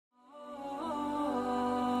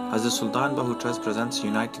Hazrat Sultan Bahu Trust presents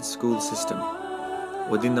United School System.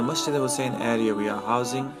 Within the Masjid Hussain area, we are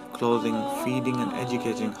housing, clothing, feeding and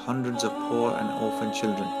educating hundreds of poor and orphan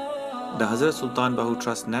children. The Hazrat Sultan Bahu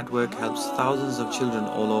Trust network helps thousands of children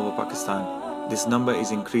all over Pakistan. This number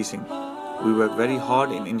is increasing. We work very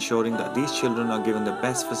hard in ensuring that these children are given the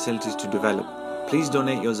best facilities to develop. Please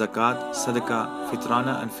donate your zakat, sadaqah,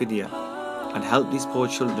 fitrana and fidya and help these poor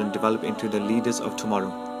children develop into the leaders of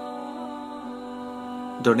tomorrow.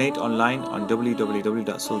 Donate online on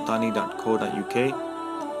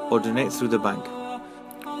www.sultani.co.uk or donate through the bank.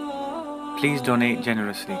 Please donate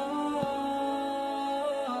generously.